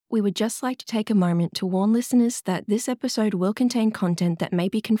We would just like to take a moment to warn listeners that this episode will contain content that may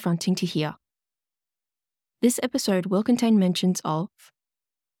be confronting to hear. This episode will contain mentions of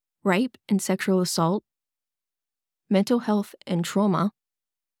rape and sexual assault, mental health and trauma,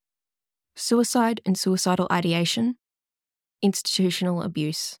 suicide and suicidal ideation, institutional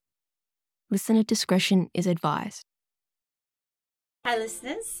abuse. Listener discretion is advised. Hi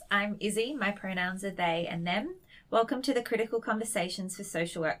listeners, I'm Izzy, my pronouns are they and them. Welcome to the Critical Conversations for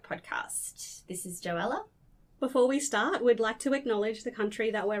Social Work podcast. This is Joella. Before we start, we'd like to acknowledge the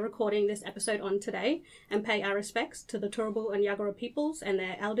country that we're recording this episode on today and pay our respects to the Turrbal and Yagara peoples and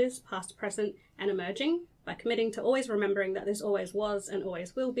their elders, past, present and emerging, by committing to always remembering that this always was and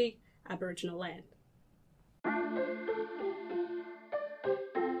always will be Aboriginal land.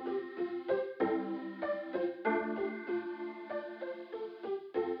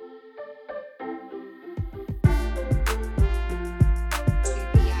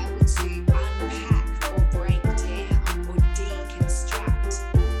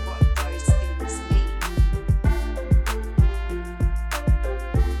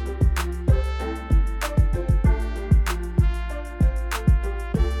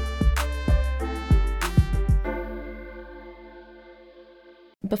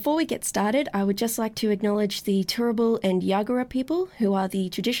 Before we get started, I would just like to acknowledge the Turrbal and Yagara people, who are the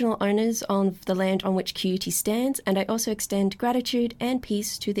traditional owners of the land on which QUT stands, and I also extend gratitude and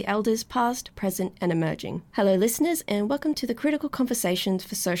peace to the elders past, present and emerging. Hello listeners, and welcome to the Critical Conversations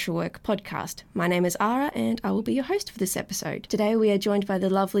for Social Work podcast. My name is Ara, and I will be your host for this episode. Today we are joined by the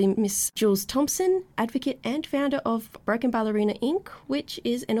lovely Miss Jules Thompson, advocate and founder of Broken Ballerina Inc., which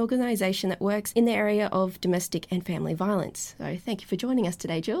is an organisation that works in the area of domestic and family violence. So thank you for joining us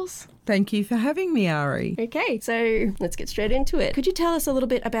today, Jules. Thank you for having me, Ari. Okay, so let's get straight into it. Could you tell us a little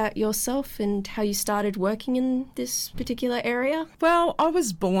bit about yourself and how you started working in this particular area? Well, I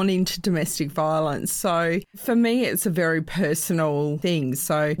was born into domestic violence, so for me it's a very personal thing.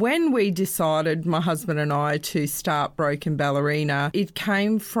 So when we decided, my husband and I, to start Broken Ballerina, it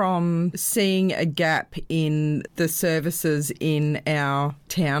came from seeing a gap in the services in our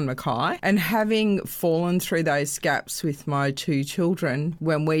town, Mackay, and having fallen through those gaps with my two children.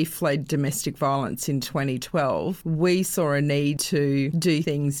 When we fled domestic violence in 2012, we saw a need to do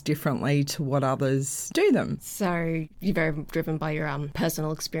things differently to what others do them. So you're very driven by your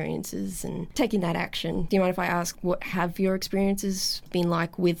personal experiences and taking that action. Do you mind if I ask, what have your experiences been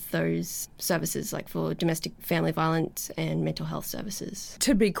like with those services, like for domestic family violence and mental health services?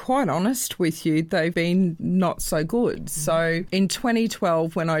 To be quite honest with you, they've been not so good. So in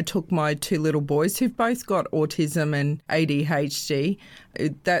 2012, when I took my two little boys, who've both got autism and ADHD,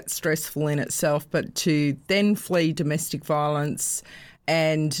 that's stressful in itself, but to then flee domestic violence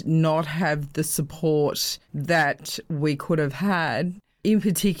and not have the support that we could have had, in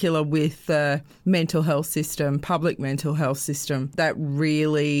particular with the mental health system, public mental health system, that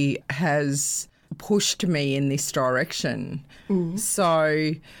really has pushed me in this direction.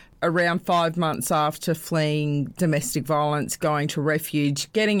 So around 5 months after fleeing domestic violence, going to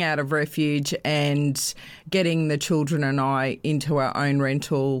refuge, getting out of refuge and getting the children and I into our own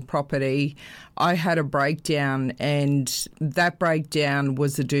rental property, I had a breakdown, and that breakdown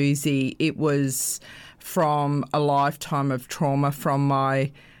was a doozy. It was from a lifetime of trauma from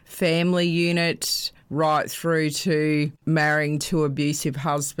my family unit right through to marrying two abusive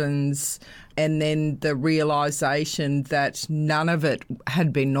husbands, and then the realisation that none of it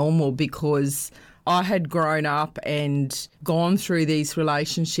had been normal, because I had grown up and gone through these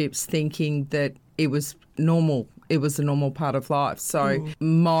relationships thinking that it was normal. It was a normal part of life. So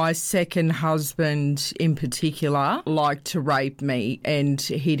my second husband in particular liked to rape me, and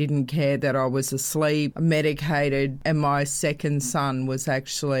he didn't care that I was asleep, medicated, and my second son was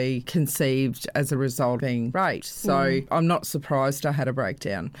actually conceived as a result of being raped. So I'm not surprised I had a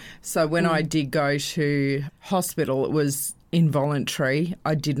breakdown. So when I did go to hospital, it was involuntary.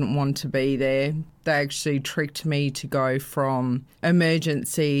 I didn't want to be there. They actually tricked me to go from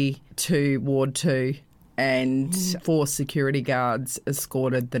emergency to Ward 2. And 4 security guards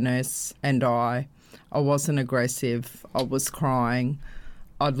escorted the nurse and I. I wasn't aggressive. I was crying.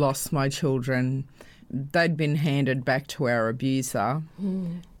 I'd lost my children. They'd been handed back to our abuser.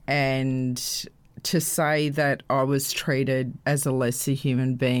 And to say that I was treated as a lesser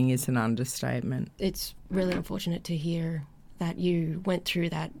human being is an understatement. It's really unfortunate to hear that you went through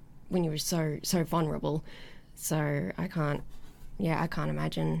that when you were so vulnerable. So I can't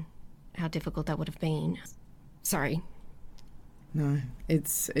imagine how difficult that would have been. Sorry. No,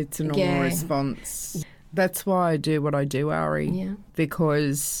 it's a normal response. That's why I do what I do, Ari,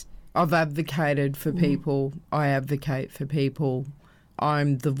 because I've advocated for people. I advocate for people.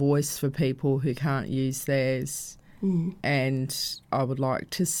 I'm the voice for people who can't use theirs. And I would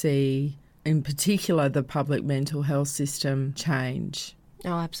like to see, in particular, the public mental health system change.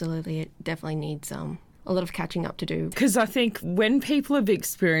 Oh, absolutely. It definitely needs a lot of catching up to do. Because I think when people have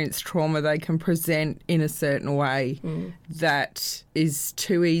experienced trauma, they can present in a certain way that is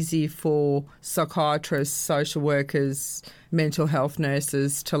too easy for psychiatrists, social workers, mental health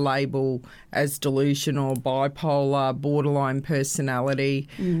nurses to label as delusional, bipolar, borderline personality.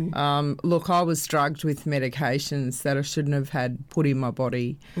 Look, I was drugged with medications that I shouldn't have had put in my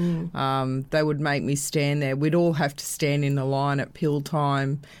body. They would make me stand there. We'd all have to stand in a line at pill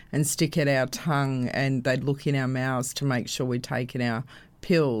time and stick out our tongue, and they'd look in our mouths to make sure we'd taken our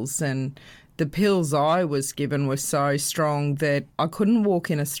pills. And the pills I was given were so strong that I couldn't walk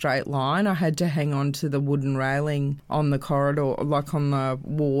in a straight line. I had to hang on to the wooden railing on the corridor, like on the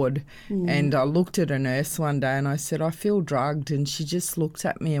ward. And I looked at a nurse one day and I said, I feel drugged. And she just looked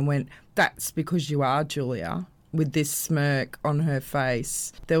at me and went, that's because you are, Julia, with this smirk on her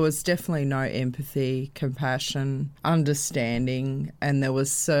face. There was definitely no empathy, compassion, understanding, and there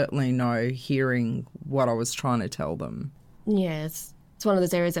was certainly no hearing what I was trying to tell them. Yeah, it's one of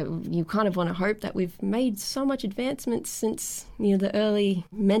those areas that you kind of want to hope that we've made so much advancement since, the early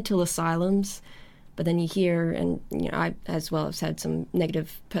mental asylums. But then you hear, and, I as well have had some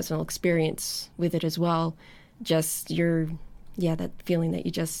negative personal experience with it as well. Just that feeling that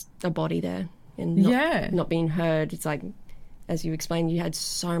you're just a body there and not being heard. It's like, as you explained, you had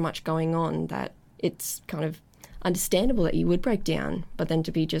so much going on that it's kind of understandable that you would break down, but then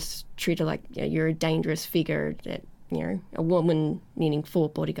to be just treated like you're a dangerous figure that, a woman needing 4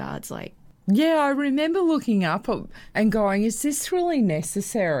 bodyguards, like. Yeah, I remember looking up and going, is this really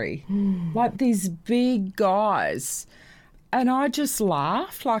necessary? Like these big guys. And I just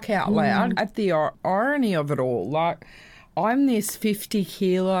laughed out loud at the irony of it all. Like, I'm this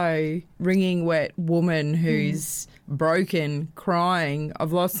 50-kilo wringing wet woman who's broken, crying.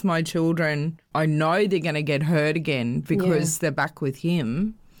 I've lost my children. I know they're going to get hurt again because they're back with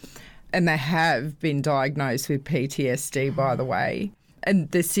him. And they have been diagnosed with PTSD, by the way. And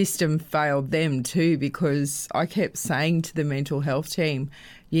the system failed them too, because I kept saying to the mental health team,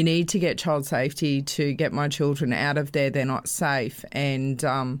 you need to get child safety to get my children out of there. They're not safe. And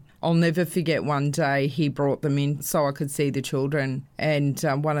I'll never forget one day he brought them in so I could see the children. And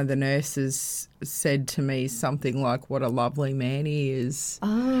one of the nurses said to me something like, what a lovely man he is.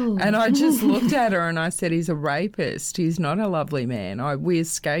 Oh. And I just looked at her and I said, he's a rapist. He's not a lovely man. We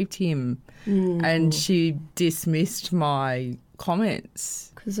escaped him. And she dismissed my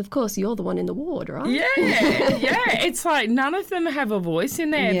comments. Because, of course, you're the one in the ward, right? Yeah. It's like none of them have a voice in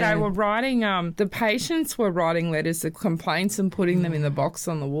there. Yeah. They were writing, the patients were writing letters of complaints and putting them in the box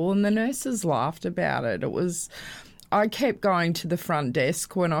on the wall, and the nurses laughed about it. I kept going to the front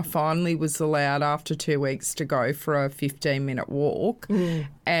desk when I finally was allowed after 2 weeks to go for a 15-minute walk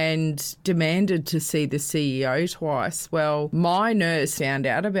and demanded to see the CEO twice. Well, my nurse found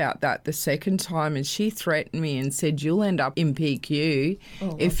out about that the second time and she threatened me and said, you'll end up in PQ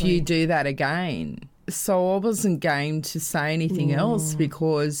if you do that again. So I wasn't game to say anything else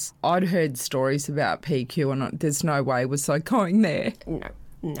because I'd heard stories about PQ and there's no way was I going there.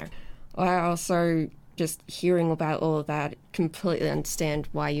 No. I also, just hearing about all of that, completely understand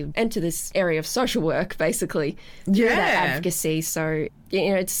why you enter this area of social work, basically, through that advocacy. So,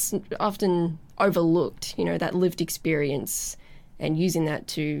 it's often overlooked, that lived experience and using that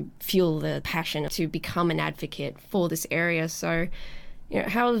to fuel the passion to become an advocate for this area. So,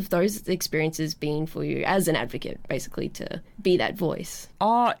 how have those experiences been for you as an advocate, basically, to be that voice?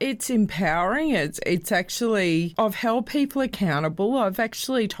 Oh, it's empowering. It's actually, I've held people accountable. I've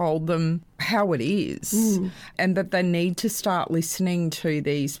actually told them how it is and that they need to start listening to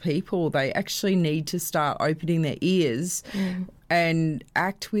these people. They actually need to start opening their ears and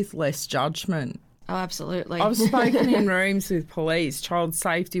act with less judgment. Oh, absolutely. I've spoken in rooms with police, child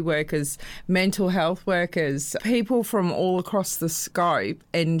safety workers, mental health workers, people from all across the scope,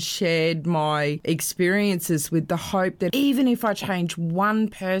 and shared my experiences with the hope that even if I change one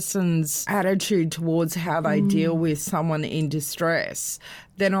person's attitude towards how they deal with someone in distress,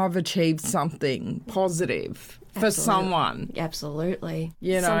 then I've achieved something positive for someone. Absolutely.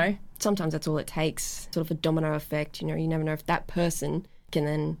 Sometimes that's all it takes, sort of a domino effect. You never know if that person can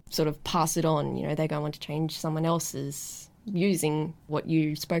then sort of pass it on. They go on to change someone else's using what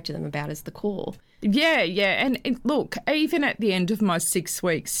you spoke to them about as the core. Yeah. And look, even at the end of my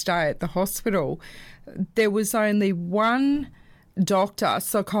 6-week stay at the hospital, there was only one doctor,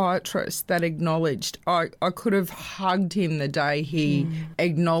 psychiatrist, that acknowledged. I could have hugged him the day he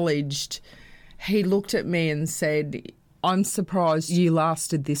acknowledged. He looked at me and said, I'm surprised you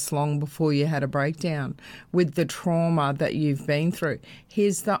lasted this long before you had a breakdown with the trauma that you've been through.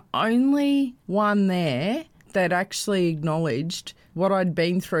 He's the only one there that actually acknowledged what I'd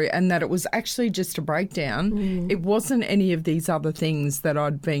been through and that it was actually just a breakdown. It wasn't any of these other things that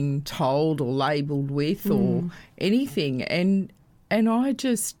I'd been told or labelled with or anything. And I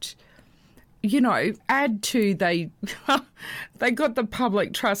just, add to they got the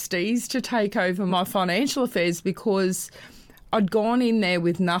public trustees to take over my financial affairs because I'd gone in there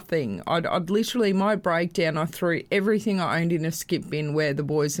with nothing. I'd literally, my breakdown, I threw everything I owned in a skip bin where the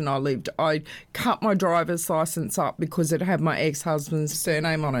boys and I lived. I cut my driver's licence up because it had my ex-husband's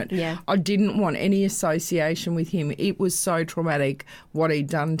surname on it. Yeah. I didn't want any association with him. It was so traumatic what he'd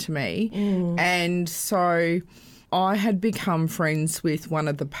done to me. And so I had become friends with one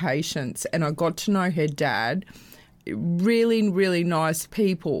of the patients and I got to know her dad. Really, really nice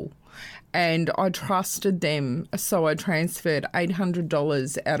people. And I trusted them, so I transferred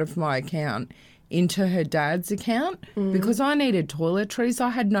 $800 out of my account into her dad's account because I needed toiletries.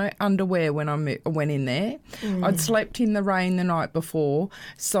 I had no underwear when I went in there. I'd slept in the rain the night before,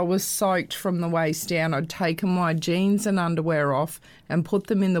 so I was soaked from the waist down. I'd taken my jeans and underwear off and put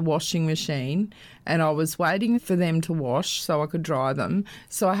them in the washing machine, and I was waiting for them to wash so I could dry them.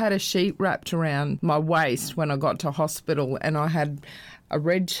 So I had a sheet wrapped around my waist when I got to hospital, and I had a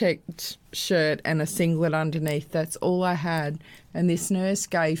red checked shirt and a singlet underneath. That's all I had. And this nurse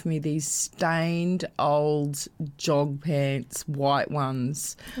gave me these stained old jog pants, white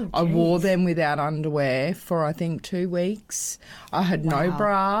ones. I wore them without underwear for, I think, 2 weeks. I had no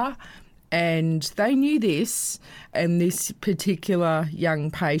bra. And they knew this. And this particular young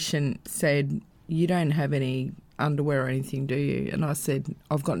patient said, "You don't have any underwear or anything, do you?" And I said,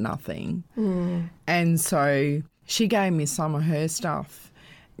 "I've got nothing." And so she gave me some of her stuff.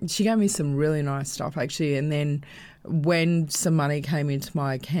 She gave me some really nice stuff, actually. And then when some money came into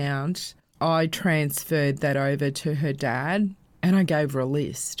my account, I transferred that over to her dad and I gave her a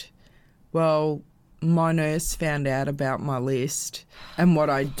list. Well, my nurse found out about my list and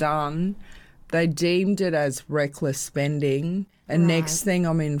what I'd done. They deemed it as reckless spending. And next thing,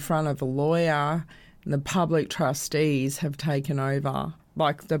 I'm in front of a lawyer and the public trustees have taken over.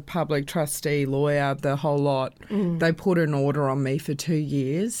 Like the public trustee, lawyer, the whole lot. They put an order on me for 2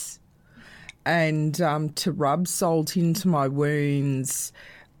 years. And to rub salt into my wounds,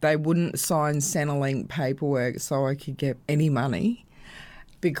 they wouldn't sign Centrelink paperwork so I could get any money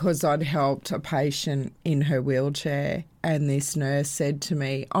because I'd helped a patient in her wheelchair. And this nurse said to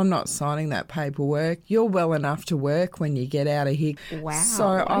me, "I'm not signing that paperwork. You're well enough to work when you get out of here." Wow.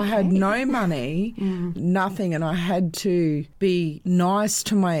 So I had no money, nothing, and I had to be nice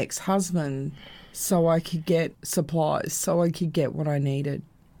to my ex-husband so I could get supplies, so I could get what I needed.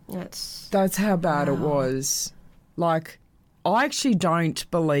 That's how bad it was. Like, I actually don't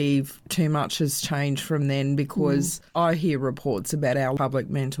believe too much has changed from then because I hear reports about our public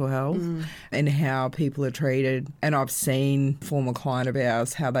mental health and how people are treated. And I've seen former client of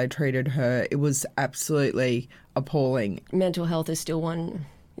ours, how they treated her. It was absolutely appalling. Mental health is still one.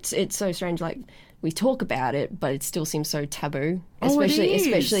 It's so strange. Like, we talk about it, but it still seems so taboo.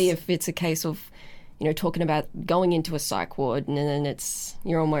 Especially if it's a case of, talking about going into a psych ward and then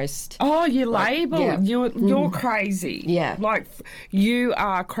you're almost... Oh, you're labelled. Yeah. You're crazy. Yeah. Like, you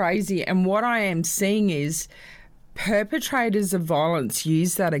are crazy. And what I am seeing is perpetrators of violence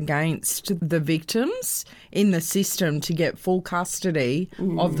use that against the victims in the system to get full custody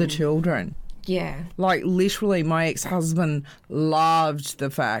of the children. Yeah. Like, literally, my ex-husband loved the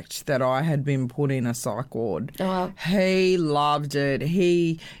fact that I had been put in a psych ward. Oh. He loved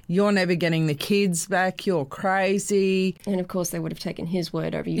it. You're never getting the kids back. You're crazy. And, of course, they would have taken his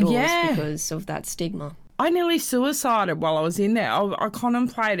word over yours because of that stigma. I nearly suicided while I was in there. I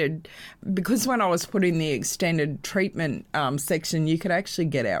contemplated, because when I was put in the extended treatment section, you could actually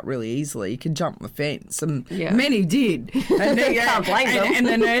get out really easily. You could jump the fence, and many did. And can't blame them. And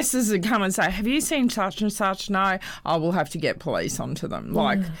the nurses would come and say, "Have you seen such and such?" No, I will have to get police onto them.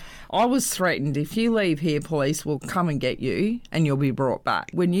 Like, I was threatened, if you leave here, police will come and get you and you'll be brought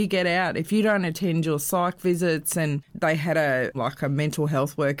back. When you get out, if you don't attend your psych visits, and they had a mental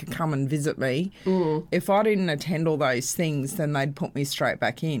health worker come and visit me, if I didn't attend all those things, then they'd put me straight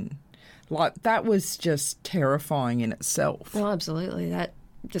back in. Like, that was just terrifying in itself. Oh, absolutely. That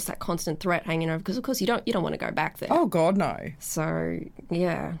constant threat hanging over, because of course you don't want to go back there. Oh God, no. So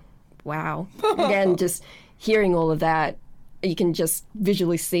yeah, wow. Again, just hearing all of that, you can just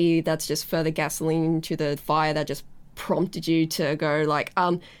visually see that's just further gasoline to the fire that just prompted you to go like,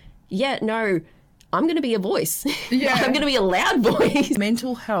 no, I'm going to be a voice. Yeah. I'm going to be a loud voice.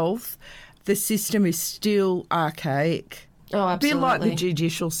 Mental health the system is still archaic. Oh, A bit absolutely. like the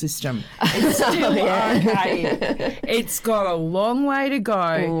judicial system. It's still archaic. It's got a long way to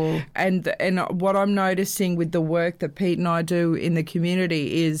go. And what I'm noticing with the work that Pete and I do in the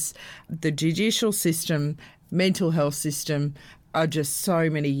community is the judicial system, mental health system, are just so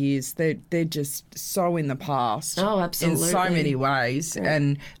many years. They're just so in the past. Oh, absolutely. In so many ways. Yeah.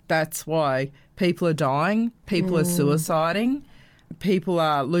 And that's why people are dying, people are suiciding, people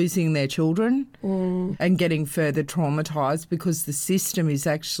are losing their children and getting further traumatised because the system is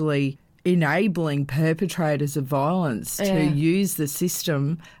actually enabling perpetrators of violence to use the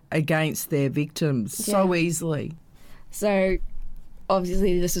system against their victims so easily. So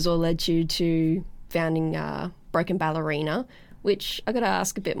obviously this has all led you to founding Broken Ballerina, which I got to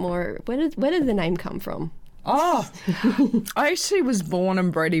ask a bit more. Where did the name come from? Oh, I actually was born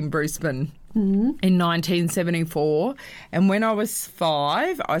and bred in Brisbane in 1974. And when I was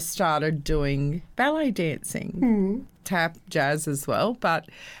 5, I started doing ballet dancing, tap, jazz as well. But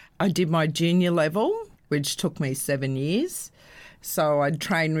I did my junior level, which took me 7 years. So I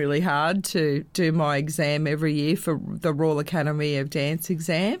trained really hard to do my exam every year for the Royal Academy of Dance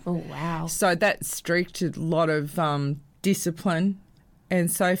exam. Oh, wow. So that's strict, a lot of discipline.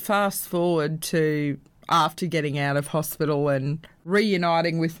 And so fast forward to after getting out of hospital and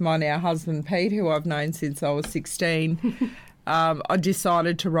reuniting with my now husband Pete, who I've known since I was 16, I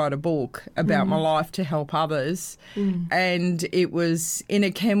decided to write a book about my life to help others. And it was in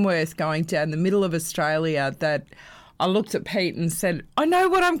a Kenworth going down the middle of Australia that I looked at Pete and said, I know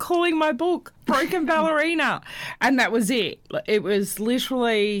what I'm calling my book, Broken Ballerina. And that was it. It was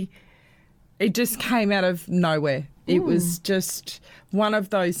literally, it just came out of nowhere. It was just one of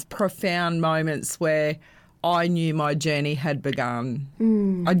those profound moments where I knew my journey had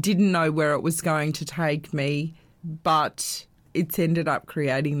begun. I didn't know where it was going to take me, but it's ended up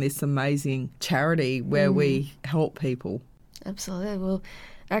creating this amazing charity where we help people. Absolutely. Well,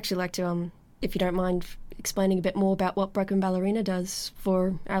 I'd actually like to, if you don't mind, explaining a bit more about what Broken Ballerina does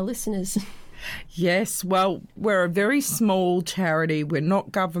for our listeners. Yes, well, we're a very small charity. We're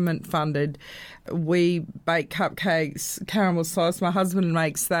not government funded. We bake cupcakes, caramel sauce. My husband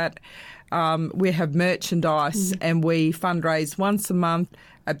makes that. We have merchandise and we fundraise once a month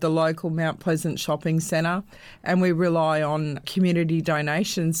at the local Mount Pleasant shopping centre, and we rely on community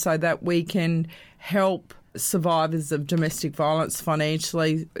donations so that we can help survivors of domestic violence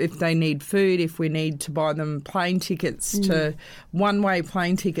financially if they need food, if we need to buy them plane tickets, to one-way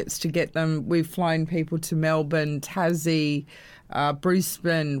plane tickets to get them. We've flown people to Melbourne, Tassie,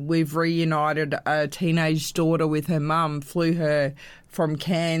 Brisbane. We've reunited a teenage daughter with her mum, flew her from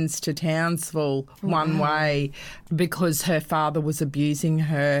Cairns to Townsville one way because her father was abusing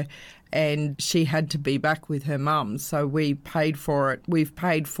her and she had to be back with her mum. So we paid for it. We've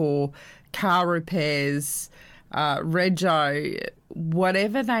paid for car repairs, rego,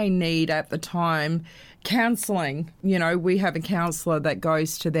 whatever they need at the time. Counselling, you know, we have a counsellor that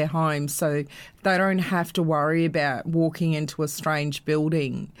goes to their home so they don't have to worry about walking into a strange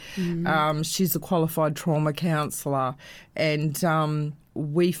building. She's a qualified trauma counsellor and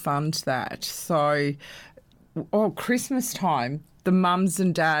we fund that. So, Christmas time, the mums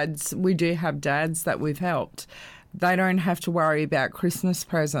and dads, we do have dads that we've helped. They don't have to worry about Christmas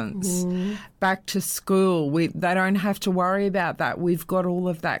presents. Back to school, they don't have to worry about that. We've got all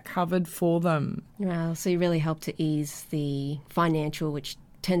of that covered for them. Wow, so you really help to ease the financial, which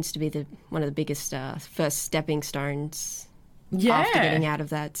tends to be one of the biggest first stepping stones after getting out of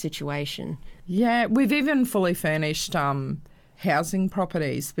that situation. Yeah, we've even fully furnished housing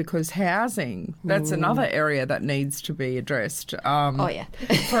properties because housing, that's another area that needs to be addressed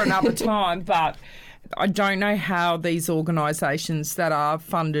for another time. But I don't know how these organisations that are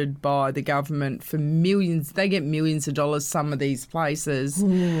funded by the government for millions, they get millions of dollars, some of these places.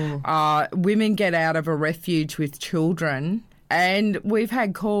 Women get out of a refuge with children and we've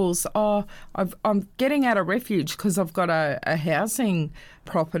had calls, I'm getting out of refuge because I've got a housing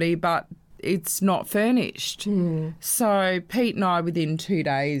property but it's not furnished. So Pete and I within 2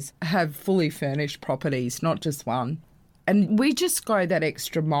 days have fully furnished properties, not just one. And we just go that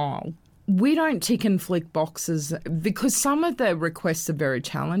extra mile. We don't tick and flick boxes because some of the requests are very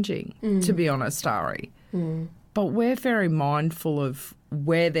challenging, to be honest, Ari. But we're very mindful of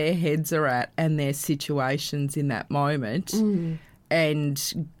where their heads are at and their situations in that moment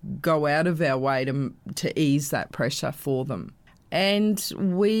and go out of our way to ease that pressure for them. And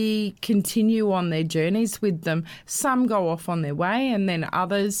we continue on their journeys with them. Some go off on their way and then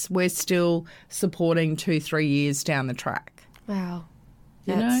others we're still supporting 2-3 years down the track. Wow.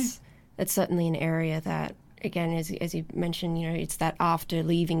 You know? That's certainly an area that again, as you mentioned, it's that after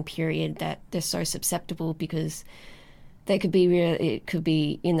leaving period that they're so susceptible, because they could be it could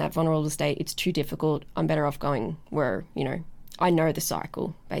be in that vulnerable state. It's too difficult. I'm better off going where, I know the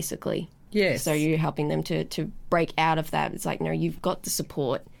cycle, basically. Yes. So you're helping them to break out of that. It's like, no, you've got the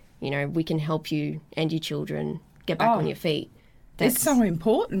support. We can help you and your children get back on your feet. It's so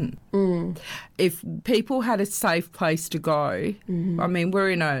important. If people had a safe place to go, I mean,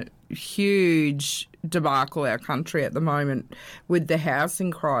 we're in a huge debacle, our country at the moment, with the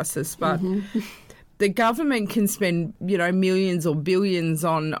housing crisis, but the government can spend, millions or billions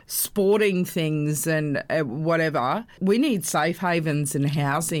on sporting things and whatever. We need safe havens and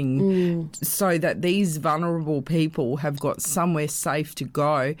housing so that these vulnerable people have got somewhere safe to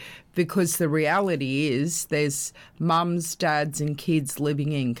go, because the reality is there's mums, dads and kids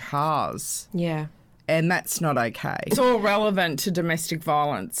living in cars. Yeah. And that's not okay. It's all relevant to domestic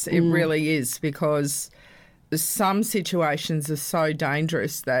violence. It really is, because some situations are so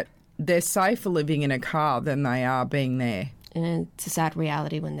dangerous that they're safer living in a car than they are being there. And it's a sad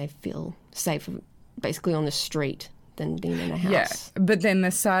reality when they feel safer basically on the street than being in a house. Yeah, but then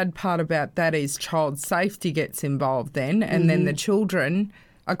the sad part about that is child safety gets involved then, and then the children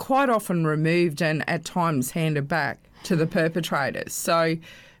are quite often removed and at times handed back to the perpetrators. So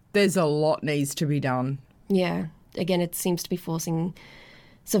there's a lot needs to be done. Yeah. Again, it seems to be forcing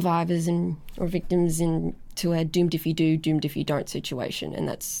survivors or victims into a doomed if you do, doomed if you don't situation, and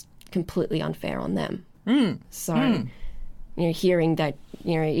that's completely unfair on them. So, hearing that,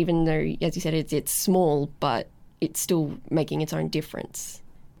 even though, as you said, it's small, but it's still making its own difference.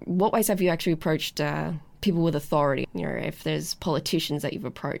 What ways have you actually approached people with authority? If there's politicians that you've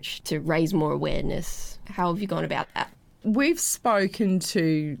approached to raise more awareness, how have you gone about that? We've spoken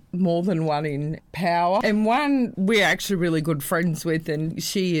to more than one in power, and one we're actually really good friends with, and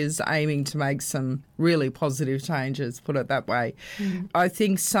she is aiming to make some really positive changes, put it that way. I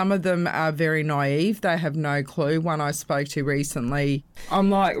think some of them are very naive. They have no clue. One I spoke to recently, I'm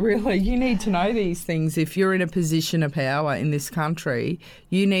like, really, you need to know these things. If you're in a position of power in this country,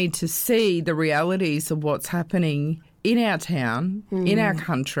 you need to see the realities of what's happening in our town, in our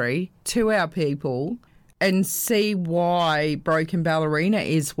country, to our people, and see why Broken Ballerina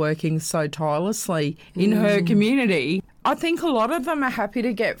is working so tirelessly in her community. I think a lot of them are happy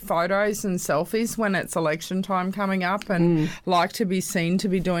to get photos and selfies when it's election time coming up and like to be seen to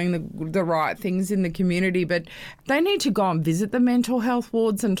be doing the right things in the community, but they need to go and visit the mental health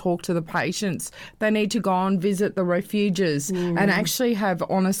wards and talk to the patients. They need to go and visit the refuges and actually have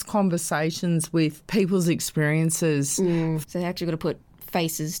honest conversations with people's experiences. So they actually got to put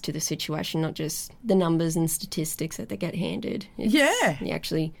faces to the situation, not just the numbers and statistics that they get handed. You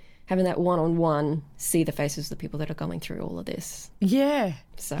actually having that one-on-one, see the faces of the people that are going through all of this.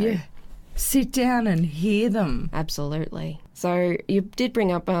 Sit down and hear them. Absolutely. So you did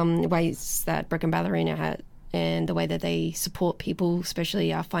bring up ways that Broken Ballerina had and the way that they support people,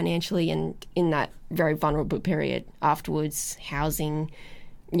 especially financially and in that very vulnerable period afterwards, housing,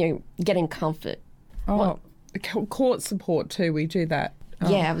 getting comfort. Court support too, we do that.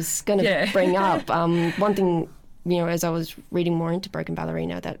 I was going to bring up one thing, as I was reading more into Broken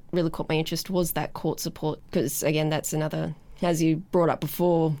Ballerina that really caught my interest was that court support, because, again, that's another, as you brought up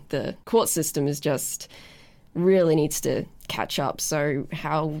before, the court system is just really needs to catch up. So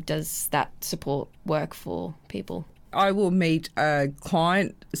how does that support work for people? I will meet a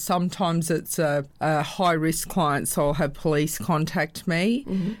client. Sometimes it's a high-risk client, so I'll have police contact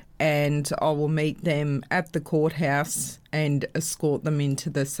me and I will meet them at the courthouse and escort them into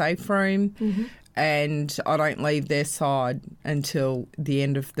the safe room. And I don't leave their side until the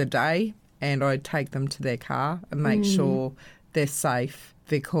end of the day, and I take them to their car and make sure they're safe,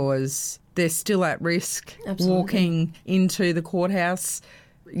 because they're still at risk walking into the courthouse.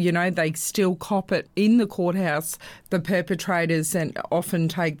 They still cop it in the courthouse, the perpetrators, and often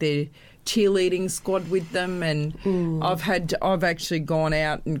take their cheerleading squad with them. And I've actually gone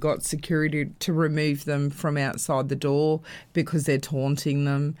out and got security to remove them from outside the door because they're taunting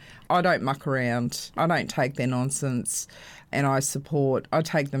them. I don't muck around. I don't take their nonsense. And I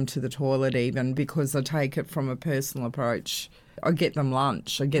take them to the toilet even, because I take it from a personal approach. I get them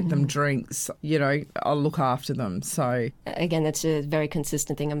lunch, I get them drinks, I look after them. So again, that's a very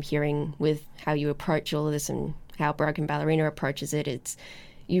consistent thing I'm hearing with how you approach all of this and how Broken Ballerina approaches it. It's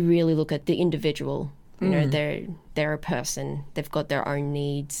you really look at the individual. They're a person. They've got their own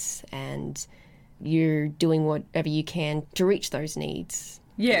needs, and you're doing whatever you can to reach those needs.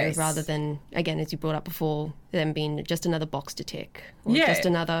 Yes. Rather than, again, as you brought up before, them being just another box to tick or just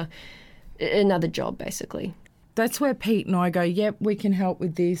another job, basically. that's where Pete and I go, yep, we can help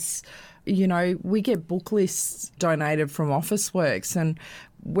with this. You know, we get book lists donated from Officeworks, and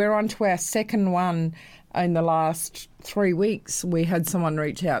we're on to our second one in the last 3 weeks. We had someone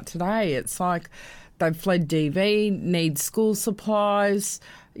reach out today. It's like they've fled DV, need school supplies,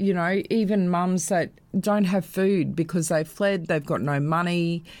 you know, even mums that don't have food because they've fled, they've got no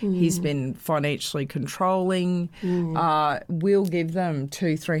money, he's been financially controlling. We'll give them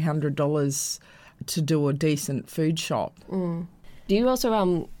 $200-300 to do a decent food shop. Do you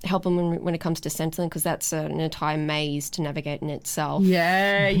also help them when it comes to Centrelink? Because that's an entire maze to navigate in itself.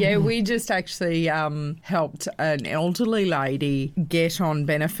 Yeah, we just actually helped an elderly lady get on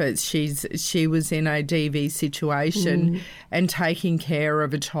benefits. She was in a DV situation and taking care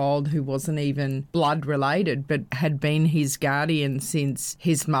of a child who wasn't even blood related but had been his guardian since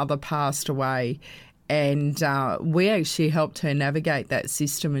his mother passed away. And we actually helped her navigate that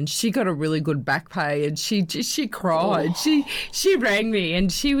system, and she got a really good back pay, and she cried. She rang me,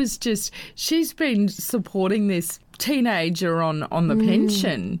 and she's been supporting this teenager on the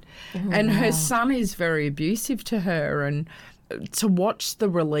pension, and her son is very abusive to her, and to watch the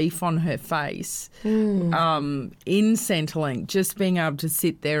relief on her face in Centrelink, just being able to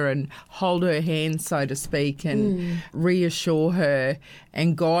sit there and hold her hand, so to speak, and reassure her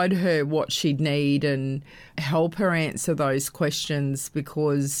and guide her what she'd need and help her answer those questions,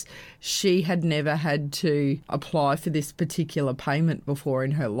 because she had never had to apply for this particular payment before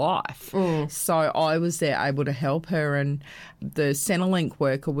in her life. So I was there able to help her, and the Centrelink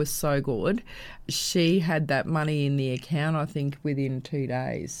worker was so good. She had that money in the account, I think, within 2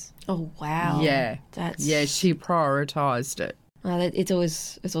 days. Oh, wow. Yeah. Yeah, she prioritised it.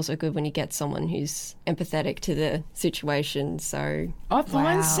 It's also good when you get someone who's empathetic to the situation. So I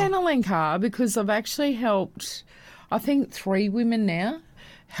find Centrelink hard because I've actually helped, I think, 3 women now,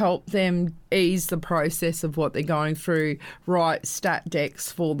 help them ease the process of what they're going through, write stat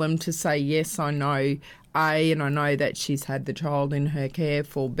decks for them to say, yes, I know A, and I know that she's had the child in her care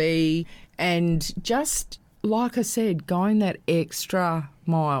for B, and just, like I said, going that extra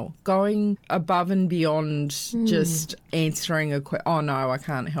mile, going above and beyond just answering a question, oh, no, I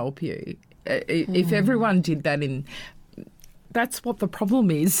can't help you. If everyone did that that's what the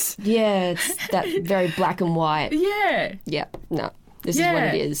problem is. Yeah, it's that very black and white. Yeah. Yeah, no, this is what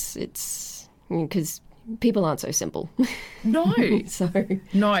it is. It's because people aren't so simple. No.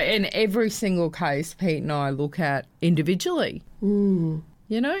 No, in every single case, Pete and I look at individually, you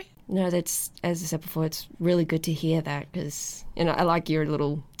know? No, that's, as I said before, it's really good to hear that because, you know, I like your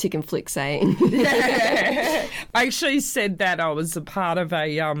little tick and flick saying. I actually said that I was a part of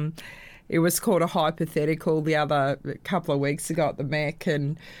it was called a hypothetical a couple of weeks ago at the MEC,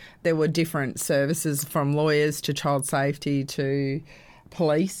 and there were different services from lawyers to child safety to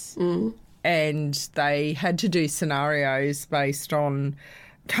police, and they had to do scenarios based on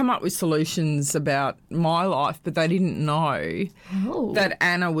come up with solutions about my life, but they didn't know that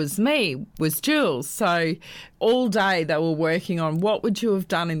Anna was Jules. So all day they were working on what would you have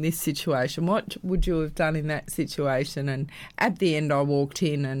done in this situation? What would you have done in that situation? And at the end I walked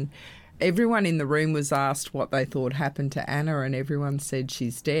in and everyone in the room was asked what they thought happened to Anna, and everyone said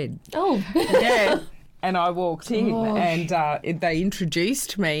she's dead. Oh. Yeah. And I walked in and they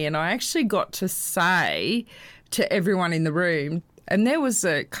introduced me, and I actually got to say to everyone in the room, and there was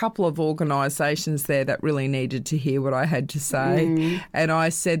a couple of organisations there that really needed to hear what I had to say. And I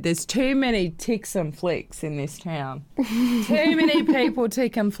said, there's too many ticks and flicks in this town. Too many people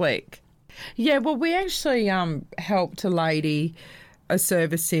tick and flick. Yeah, well, we actually helped a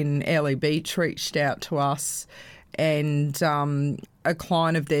service in Airlie Beach reached out to us, and a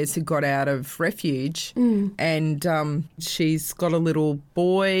client of theirs who got out of refuge, and she's got a little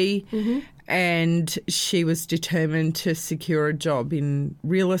boy, and she was determined to secure a job in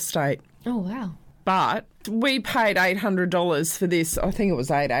real estate. Oh, wow. But we paid $800 for this. I think it was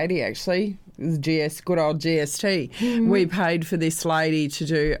 $880 actually. It was good old GST. We paid for this lady to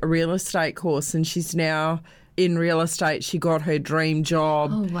do a real estate course, and she's now in real estate. She got her dream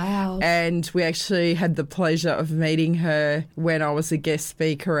job. Oh, wow. And we actually had the pleasure of meeting her when I was a guest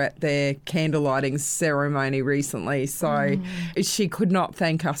speaker at their candlelighting ceremony recently. So she could not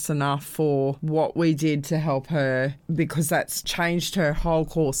thank us enough for what we did to help her, because that's changed her whole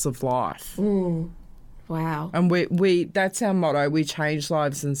course of life. Wow. And we that's our motto. We change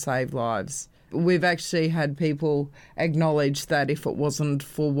lives and save lives. We've actually had people acknowledge that if it wasn't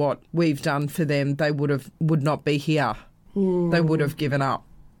for what we've done for them, they would not be here. They would have given up.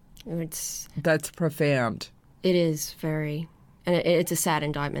 That's profound. It is very, and it's a sad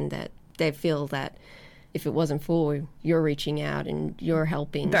indictment that they feel that if it wasn't for you're reaching out and you're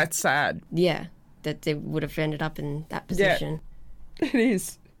helping. That's sad. Yeah. that they would have ended up in that position. It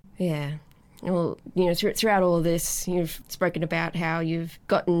is. Yeah. Well, throughout all of this, you've spoken about how you've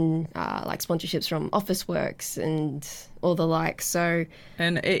gotten sponsorships from Officeworks and all the like. So,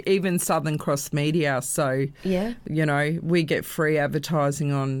 and even Southern Cross Media. So, yeah, we get free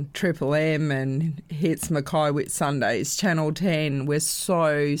advertising on Triple M and Hits Mackay with Sundays, Channel 10. We're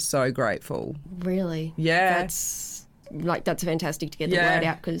so grateful. Really? Yeah. That's fantastic to get the word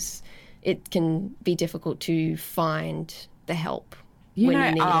out, because it can be difficult to find the help.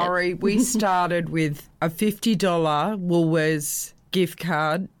 Ari, we started with a $50 Woolworths gift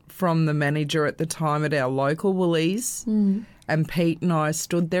card from the manager at the time at our local Woolies. And Pete and I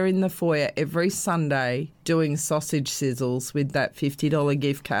stood there in the foyer every Sunday doing sausage sizzles with that $50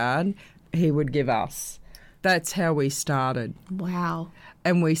 gift card he would give us. That's how we started. Wow.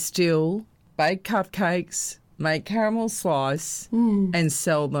 And we still bake cupcakes, make caramel slice and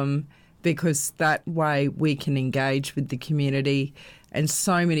sell them, because that way we can engage with the community. And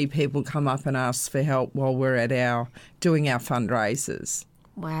so many people come up and ask for help while we're doing our fundraisers.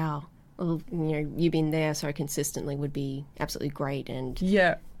 Wow. Well, you being there so consistently would be absolutely great. And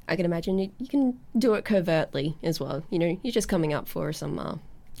yeah, I can imagine you can do it covertly as well. You're just coming up for some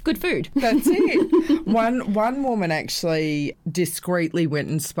good food. That's it. One woman actually discreetly went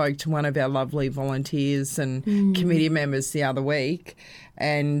and spoke to one of our lovely volunteers and committee members the other week,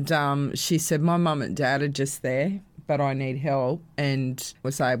 and she said, my mum and dad are just there, but I need help, and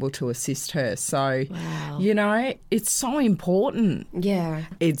was able to assist her. So, wow. It's so important. Yeah.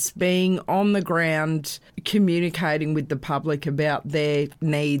 It's being on the ground, communicating with the public about their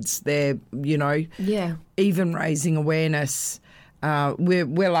needs, their, even raising awareness.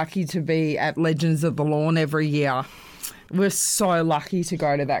 We're lucky to be at Legends of the Lawn every year. We're so lucky to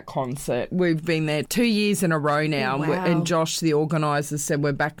go to that concert. We've been there 2 years in a row now. Wow. And Josh, the organiser, said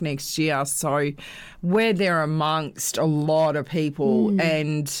we're back next year. So we're there amongst a lot of people.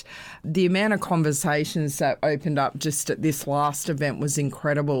 And the amount of conversations that opened up just at this last event was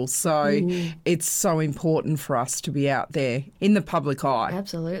incredible. So it's so important for us to be out there in the public eye.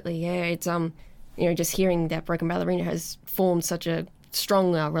 Absolutely, yeah. It's just hearing that Broken Ballerina has formed such a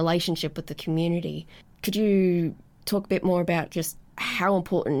strong relationship with the community. Could you talk a bit more about just how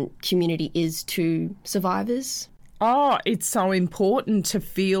important community is to survivors? Oh, it's so important to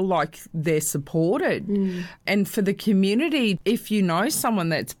feel like they're supported. And for the community, if you know someone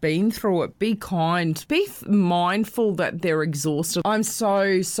that's been through it, be kind, be mindful that they're exhausted. I'm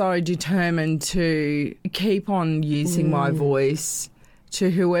so determined to keep on using my voice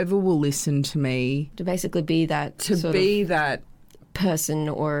to whoever will listen to me. To basically be that that person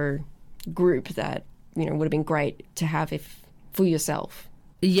or group that, would have been great to have for yourself.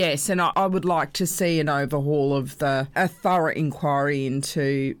 Yes, and I would like to see an overhaul of a thorough inquiry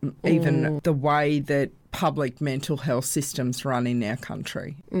into even the way that public mental health systems run in our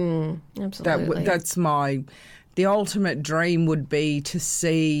country. Absolutely. The ultimate dream would be to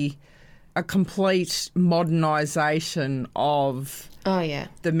see a complete modernisation of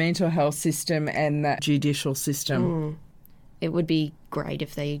the mental health system and the judicial system. It would be great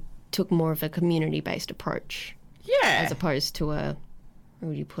if they took more of a community-based approach. Yeah. As opposed to how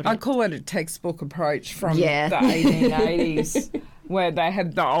would you put it? I call it a textbook approach from the 1880s, where they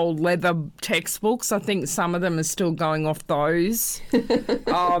had the old leather textbooks. I think some of them are still going off those.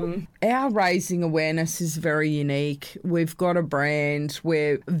 Our raising awareness is very unique. We've got a brand.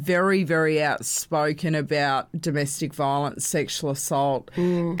 We're very, very outspoken about domestic violence, sexual assault,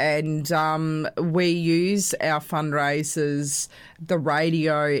 and we use our fundraisers, the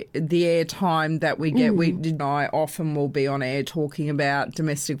radio, the airtime that we get. I often will be on air talking about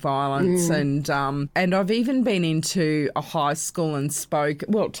domestic violence, and I've even been into a high school and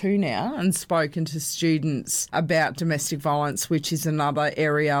two now, and spoken to students about domestic violence, which is another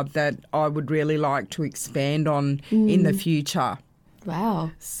area that I would really like to expand on in the future. Wow.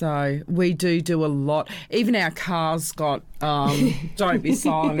 So we do a lot. Even our cars got don't be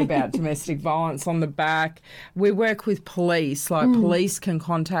silent about domestic violence on the back. We work with police. Police can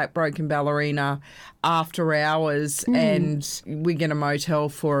contact Broken Ballerina after hours and we get a motel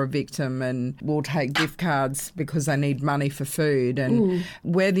for a victim, and we'll take gift cards because they need money for food. And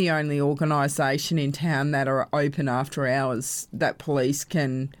we're the only organisation in town that are open after hours that police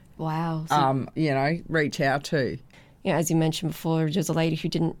can reach out to. Yeah, as you mentioned before, there was a lady who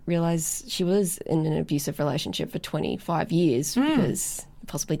didn't realise she was in an abusive relationship for 25 years because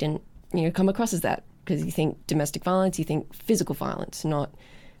possibly didn't come across as that, because you think domestic violence, you think physical violence, not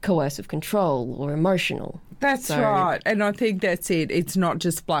coercive control or emotional. That's right. And I think that's it. It's not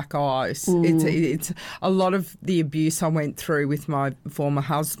just black eyes. It's a lot of the abuse I went through with my former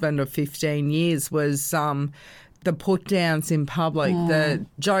husband of 15 years was the put-downs in public, the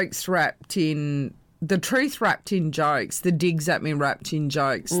jokes wrapped in, the truth wrapped in jokes, the digs at me wrapped in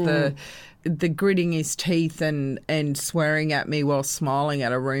jokes, the gritting his teeth and swearing at me while smiling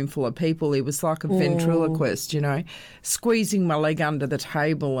at a room full of people. He was like a ventriloquist, squeezing my leg under the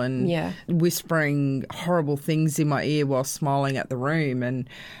table and whispering horrible things in my ear while smiling at the room. And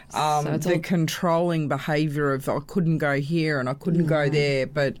the controlling behaviour of I couldn't go here and I couldn't go there,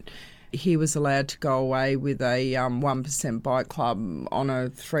 but he was allowed to go away with a 1% bike club on a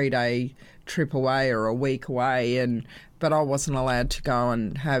 3-day trip away or a week away, but I wasn't allowed to go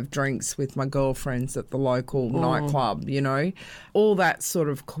and have drinks with my girlfriends at the local nightclub, all that sort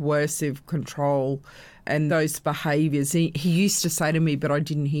of coercive control and those behaviours. He used to say to me, but I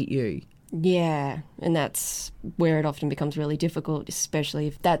didn't hit you. Yeah, and that's where it often becomes really difficult, especially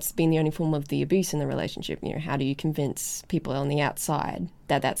if that's been the only form of the abuse in the relationship. How do you convince people on the outside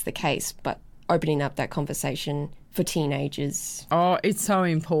that that's the case? But opening up that conversation for teenagers. Oh, it's so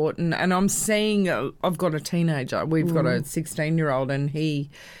important. And I'm seeing, I've got a teenager. We've got a 16-year-old and he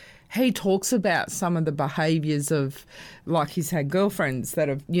talks about some of the behaviours of, like he's had girlfriends that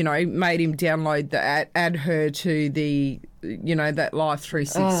have, made him download add her to the, that Life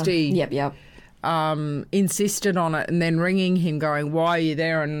 360. Yep. Insisted on it and then ringing him going, why are you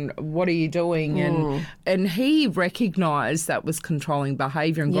there and what are you doing? And he recognised that was controlling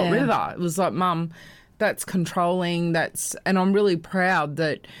behaviour and got rid of it. It was like, Mum, that's controlling, and I'm really proud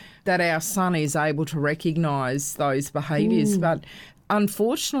that our son is able to recognise those behaviours. But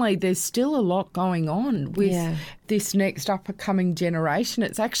unfortunately, there's still a lot going on with this next up-and-coming generation.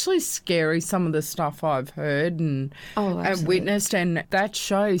 It's actually scary, some of the stuff I've heard and witnessed, and that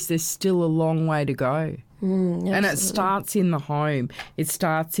shows there's still a long way to go. And it starts in the home. It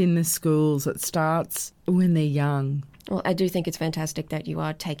starts in the schools. It starts when they're young. Well, I do think it's fantastic that you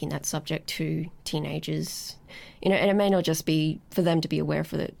are taking that subject to teenagers, and it may not just be for them to be aware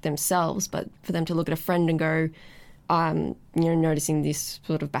for themselves, but for them to look at a friend and go, noticing this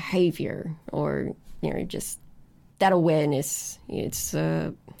sort of behaviour or, just that awareness. It's,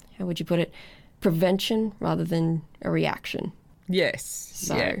 how would you put it, prevention rather than a reaction. Yes.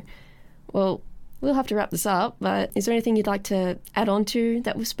 So, well, we'll have to wrap this up, but is there anything you'd like to add on to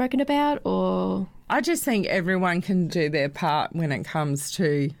that we've spoken about, or...? I just think everyone can do their part when it comes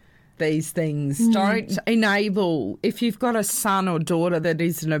to these things. Don't enable, if you've got a son or daughter that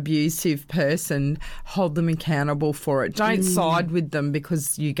is an abusive person, hold them accountable for it. Don't side with them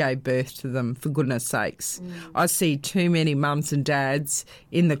because you gave birth to them, for goodness sakes. I see too many mums and dads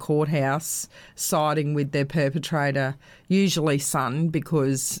in the courthouse siding with their perpetrator, usually son,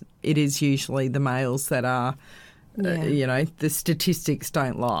 because it is usually the males that are, the statistics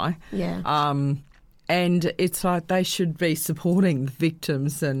don't lie. Yeah. And it's like they should be supporting the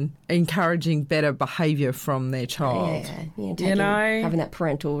victims and encouraging better behaviour from their child. Having that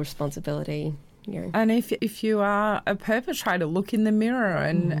parental responsibility. And if you are a perpetrator, look in the mirror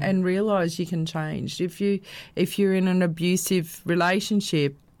and realise you can change. If you're in an abusive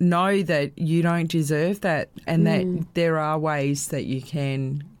relationship, know that you don't deserve that and that there are ways that you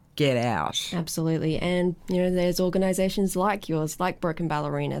can get out. Absolutely. And, there's organisations like yours, like Broken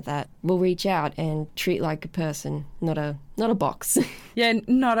Ballerina, that will reach out and treat like a person, not a box. Yeah,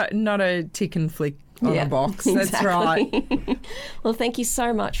 not a tick and flick on a box. That's exactly. right. Well, thank you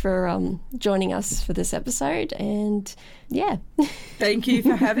so much for joining us for this episode. And, Thank you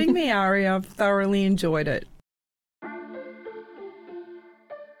for having me, Ari. I've thoroughly enjoyed it.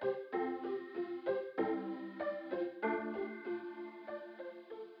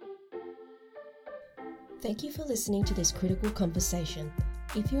 Thank you for listening to this critical conversation.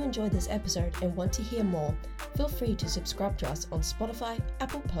 If you enjoyed this episode and want to hear more, feel free to subscribe to us on Spotify,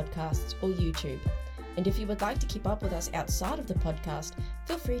 Apple Podcasts, or YouTube. And if you would like to keep up with us outside of the podcast,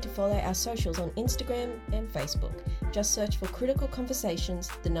 feel free to follow our socials on Instagram and Facebook. Just search for Critical Conversations,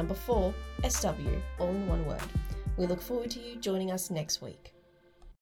 the number 4, SW, all in one word. We look forward to you joining us next week.